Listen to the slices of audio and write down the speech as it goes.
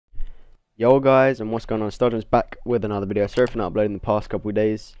Yo guys, and what's going on? Stardom's back with another video. Sorry for not uploading the past couple of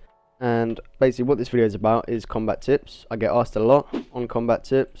days. And basically what this video is about is combat tips. I get asked a lot on combat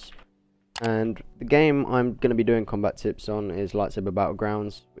tips, and the game I'm going to be doing combat tips on is Lightsaber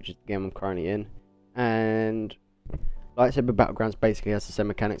Battlegrounds, which is the game I'm currently in. And Lightsaber Battlegrounds basically has the same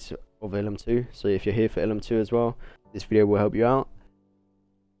mechanics of Ilum 2, so if you're here for Ilum 2 as well, this video will help you out.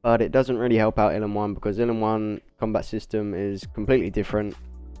 But it doesn't really help out Ilum 1 because Ilum 1 combat system is completely different.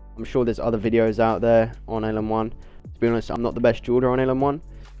 I'm sure there's other videos out there on Ilum 1. To be honest, I'm not the best jeweler on Ilum 1.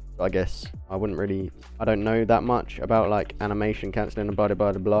 So I guess I don't know that much about like animation cancelling and blah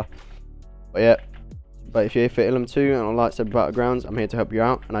blah blah blah. But yeah, but if you're here for Ilum 2 and on Lightsaber Battlegrounds, I'm here to help you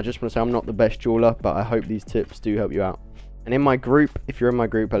out. And I just want to say I'm not the best jeweler, but I hope these tips do help you out. And in my group, if you're in my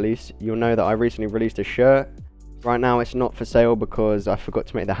group at least, you'll know that I recently released a shirt. Right now it's not for sale because I forgot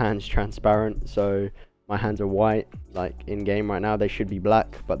to make the hands transparent, so my hands are white. Like in game right now they should be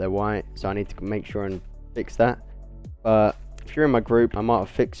black, but they're white, so I need to make sure and fix that. But if you're in my group, I might have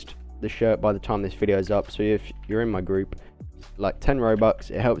fixed the shirt by the time this video is up. So if you're in my group, like 10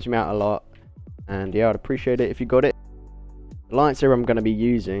 Robux, it helps me out a lot, and yeah, I'd appreciate it if you got it. The lightsaber I'm going to be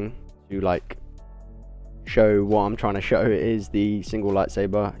using to like show what I'm trying to show is the single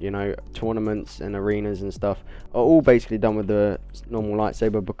lightsaber. You know, tournaments and arenas and stuff are all basically done with the normal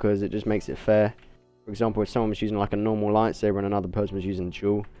lightsaber because it just makes it fair. For example, if someone was using like a normal lightsaber and another person was using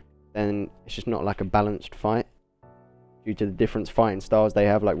dual, then it's just not like a balanced fight due to the different fighting styles they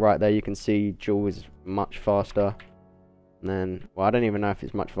have. Like right there you can see dual is much faster, and then, well, I don't even know if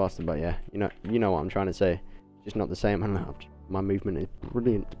it's much faster, but yeah, you know what I'm trying to say. It's just not the same. And my movement is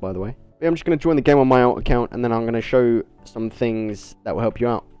brilliant, by the way. But I'm just going to join the game on my alt account, and then I'm going to show some things that will help you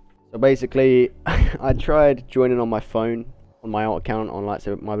out. So basically I tried joining on my phone on my alt account on my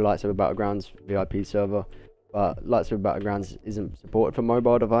Lightsaber Battlegrounds VIP server, but Lightsaber Battlegrounds isn't supported for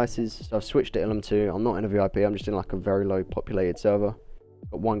mobile devices, so I've switched to Ilum 2. I'm not in a VIP, I'm just in like a very low populated server.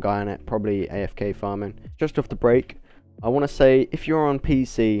 Got one guy in it, probably AFK farming. Just off the break, I want to say, if you're on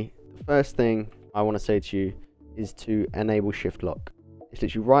PC, the first thing I want to say to you is to enable shift lock. It's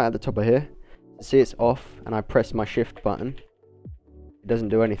literally right at the top of here. To see it's off, and I press my shift button, it doesn't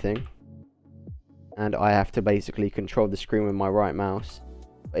do anything, and I have to basically control the screen with my right mouse.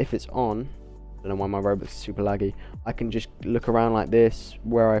 But if it's on, I don't know why my Roblox is super laggy, I can just look around like this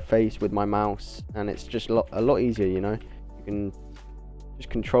where I face with my mouse, and it's just a lot easier, you know. You can just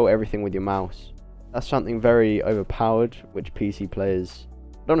control everything with your mouse. That's something very overpowered, which PC players,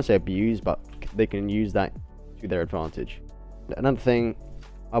 I don't want to say abuse, but they can use that to their advantage. Another thing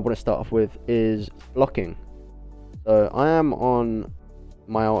I want to start off with is blocking. So I am on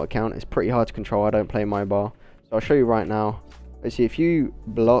my alt account. It's pretty hard to control. I don't play mobile, so I'll show you right now. See, if you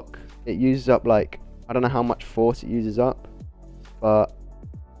block, it uses up, like, I don't know how much force it uses up, but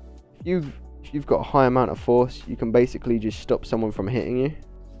if you've got a high amount of force, you can basically just stop someone from hitting you.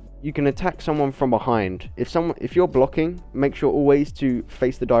 You can attack someone from behind. If you're blocking, make sure always to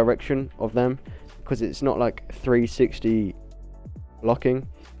face the direction of them, because it's not like 360 blocking.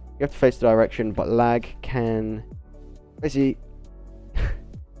 You have to face the direction, but lag can basically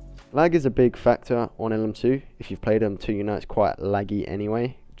lag is a big factor on Ilum 2. If you've played Ilum 2, you know it's quite laggy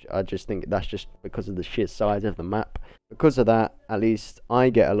anyway. I just think that's just because of the sheer size of the map. Because of that, at least I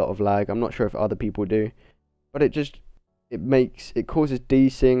get a lot of lag. I'm not sure if other people do, but it causes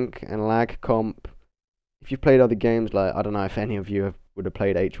desync and lag comp. If you've played other games, like, I don't know if any of you would have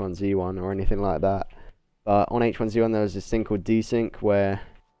played H1Z1 or anything like that, but on H1Z1 there was this thing called desync, where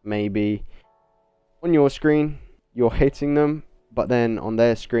maybe on your screen you're hitting them, but then on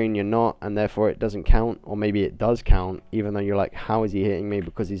their screen you're not, and therefore it doesn't count. Or maybe it does count, even though you're like, how is he hitting me,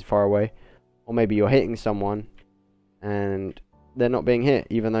 because he's far away. Or maybe you're hitting someone and they're not being hit,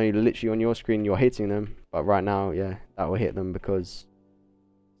 even though you're literally on your screen you're hitting them. But right now, yeah, that will hit them because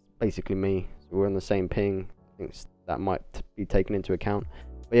basically me, so we're on the same ping. I think that might be taken into account.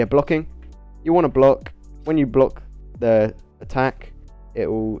 But yeah, blocking, you want to block. When you block the attack, it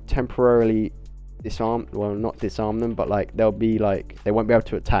will temporarily disarm, well, not disarm them, but like they won't be able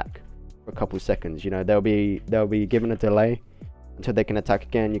to attack for a couple seconds, you know. They'll be given a delay until they can attack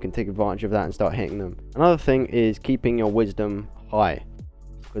again. You can take advantage of that and start hitting them. Another thing is keeping your wisdom high,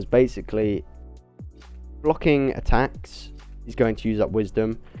 because basically blocking attacks is going to use up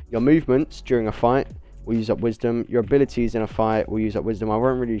wisdom. Your movements during a fight will use up wisdom. Your abilities in a fight will use up wisdom. I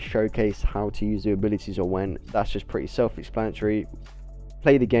won't really showcase how to use the abilities or when. That's just pretty self-explanatory.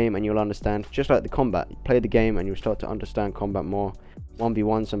 Play the game and you'll understand. Just like the combat, play the game and you'll start to understand combat more.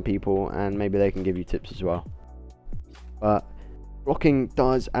 1v1 some people, and maybe they can give you tips as well. But blocking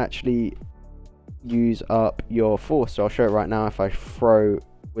does actually use up your force, so I'll show it right now. If I throw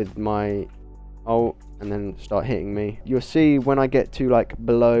with my ult and then start hitting me. You'll see when I get to like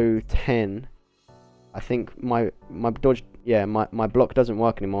below 10, I think my dodge, yeah, my block doesn't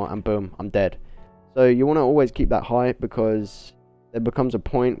work anymore, and boom, I'm dead. So you want to always keep that high, because there becomes a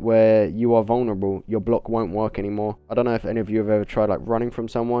point where you are vulnerable. Your block won't work anymore. I don't know if any of you have ever tried like running from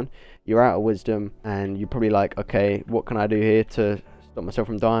someone. You're out of wisdom and you're probably like, okay, what can I do here to stop myself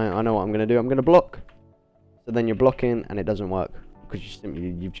from dying? I know what I'm going to do. I'm going to block. So then you're blocking and it doesn't work, because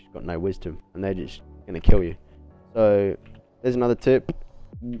you've just got no wisdom and they're just going to kill you. So there's another tip.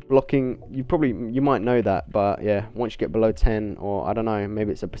 Blocking, you might know that, but yeah, once you get below 10, or I don't know,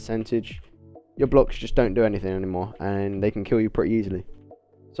 maybe it's a percentage, your blocks just don't do anything anymore and they can kill you pretty easily.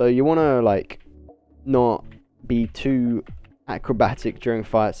 So you want to like not be too acrobatic during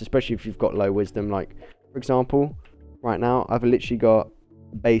fights, especially if you've got low wisdom. Like for example, right now I've literally got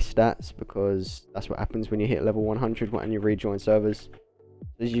base stats, because that's what happens when you hit level 100 and you rejoin servers.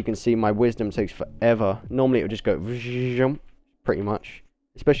 As you can see, my wisdom takes forever. Normally it would just go pretty much,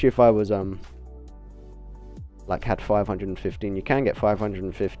 especially if I was like had 515. You can get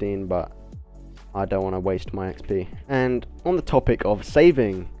 515, but I don't want to waste my XP. And on the topic of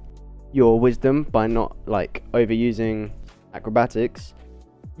saving your wisdom by not like overusing acrobatics,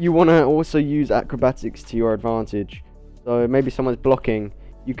 you want to also use acrobatics to your advantage. So maybe someone's blocking,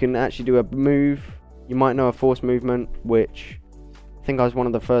 you can actually do a move. You might know a force movement, which I think I was one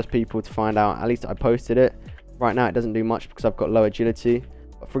of the first people to find out. At least I posted it. Right now it doesn't do much because I've got low agility,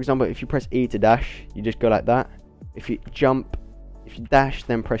 but for example, if you press E to dash, you just go like that. If you dash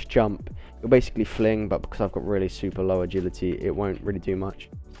then press jump, you'll basically fling, but because I've got really super low agility, it won't really do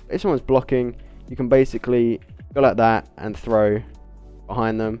much. If someone's blocking, you can basically go like that and throw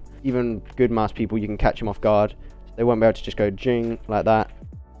behind them. Even good mouse people, you can catch them off guard. They won't be able to just go jing like that.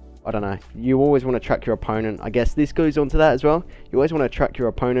 I don't know. You always want to track your opponent. I guess this goes on to that as well. You always want to track your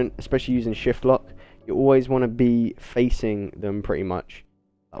opponent, especially using shift lock. You always want to be facing them pretty much.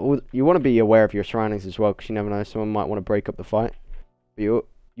 You want to be aware of your surroundings as well, because you never know, someone might want to break up the fight. But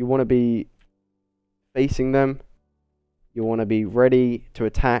you want to be facing them. You want to be ready to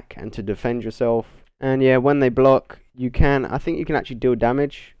attack and to defend yourself. And yeah, when they block, I think you can actually deal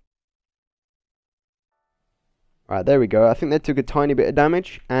damage. Alright, there we go. I think they took a tiny bit of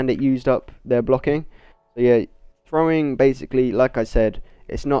damage and it used up their blocking. So yeah, throwing basically, like I said,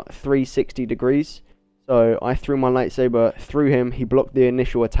 it's not 360 degrees. So I threw my lightsaber through him, he blocked the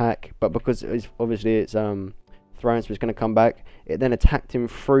initial attack, but because obviously it's thrown, so it's going to come back, it then attacked him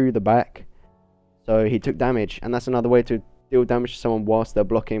through the back. So he took damage, and that's another way to deal damage to someone whilst they're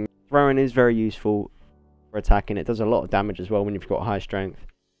blocking. Throwing is very useful for attacking. It does a lot of damage as well when you've got high strength.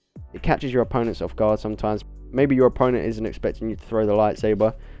 It catches your opponents off guard sometimes. Maybe your opponent isn't expecting you to throw the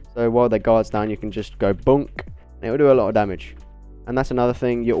lightsaber, so while their guard's down you can just go bonk and it will do a lot of damage. And that's another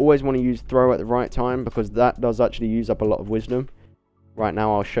thing, you always want to use throw at the right time, because that does actually use up a lot of wisdom. Right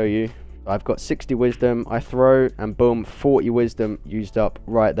now I'll show you. I've got 60 wisdom, I throw and boom, 40 wisdom used up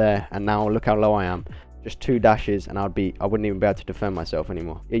right there, and now look how low I am. Just 2 dashes and I wouldn't even be able to defend myself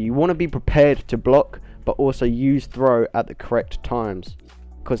anymore. Yeah, you want to be prepared to block, but also use throw at the correct times,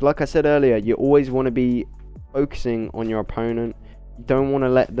 because like I said earlier, you always want to be focusing on your opponent. You don't want to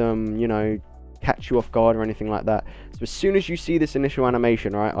let them, you know, catch you off guard or anything like that. So as soon as you see this initial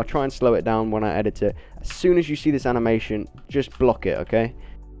animation, right, I'll try and slow it down when I edit it. As soon as you see this animation, just block it, okay?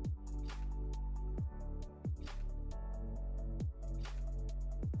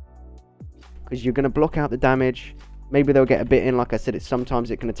 Because you're going to block out the damage. Maybe they'll get a bit in. Like I said,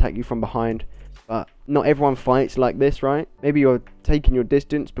 sometimes it can attack you from behind, but not everyone fights like this, right? Maybe you're taking your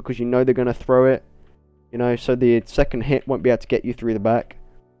distance because you know they're going to throw it, you know, so the second hit won't be able to get you through the back.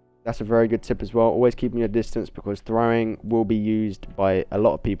 That's a very good tip as well. Always keeping your distance, because throwing will be used by a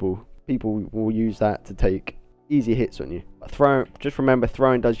lot of people. People will use that to take easy hits on you. But just remember,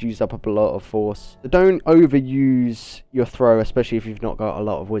 throwing does use up a lot of force. So don't overuse your throw, especially if you've not got a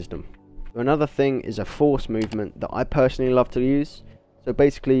lot of wisdom. Another thing is a force movement that I personally love to use. So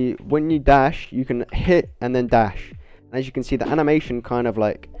basically, when you dash, you can hit and then dash. And as you can see, the animation kind of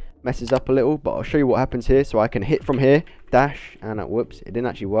like messes up a little, but I'll show you what happens here. So I can hit from here, dash, and whoops, it didn't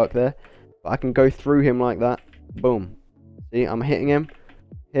actually work there, but I can go through him like that. Boom. See, I'm hitting him,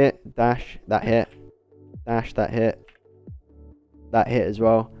 hit, dash, that hit, dash, that hit as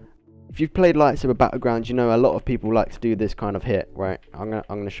well. If you've played Lightsaber Battlegrounds, you know a lot of people like to do this kind of hit, right? I'm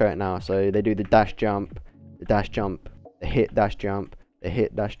gonna show it now. So they do the dash jump, the hit dash jump, the hit dash jump,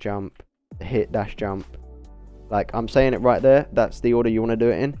 the hit dash jump. Like I'm saying it right there, that's the order you want to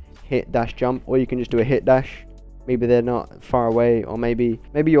do it in. Hit dash jump, or you can just do a hit dash, maybe they're not far away, or maybe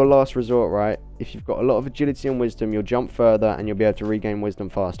your last resort, right? If you've got a lot of agility and wisdom, you'll jump further and you'll be able to regain wisdom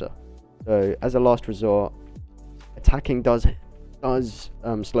faster. So as a last resort, attacking does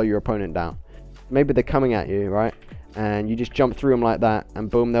slow your opponent down. Maybe they're coming at you, right? And you just jump through them like that, and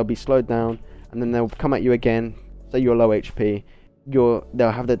boom, they'll be slowed down, and then they'll come at you again. Say you're low HP,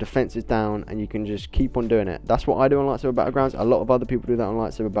 they'll have their defenses down, and you can just keep on doing it. That's what I do on Lightsaber Battlegrounds. A lot of other people do that on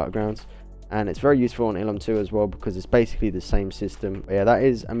Lightsaber Battlegrounds, and it's very useful on Ilum 2 as well, because it's basically the same system. But yeah, that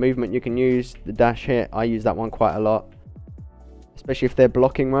is a movement you can use. The dash hit, I use that one quite a lot, especially if they're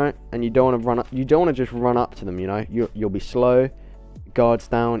blocking, right? And you don't want to run up. You don't want to just run up to them. You know, you'll be slow. Guards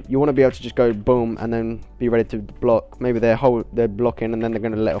down. You want to be able to just go boom and then be ready to block. Maybe they're blocking and then they're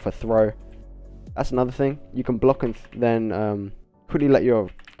going to let off a throw. That's another thing. You can block and then quickly let your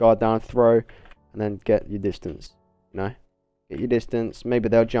guard down, throw, and then get your distance. You know, get your distance. Maybe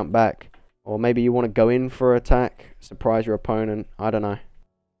they'll jump back, or maybe you want to go in for attack, surprise your opponent. I don't know.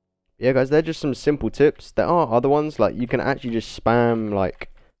 Yeah, guys, they're just some simple tips. There are other ones, like you can actually just spam like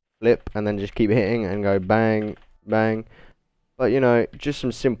flip and then just keep hitting and go bang, bang. But you know, just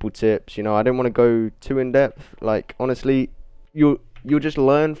some simple tips. You know, I didn't want to go too in depth. Like honestly, you'll just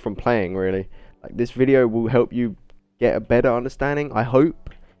learn from playing, really. Like this video will help you get a better understanding, I hope.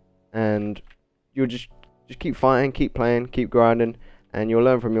 And you'll just keep fighting, keep playing, keep grinding, and you'll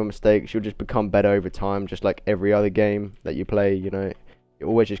learn from your mistakes. You'll just become better over time, just like every other game that you play. You know, you're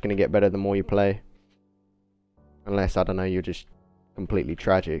always just gonna get better the more you play. Unless, I don't know, you're just completely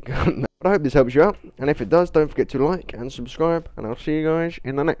tragic. But I hope this helps you out, and if it does, don't forget to like and subscribe, and I'll see you guys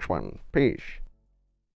in the next one. Peace.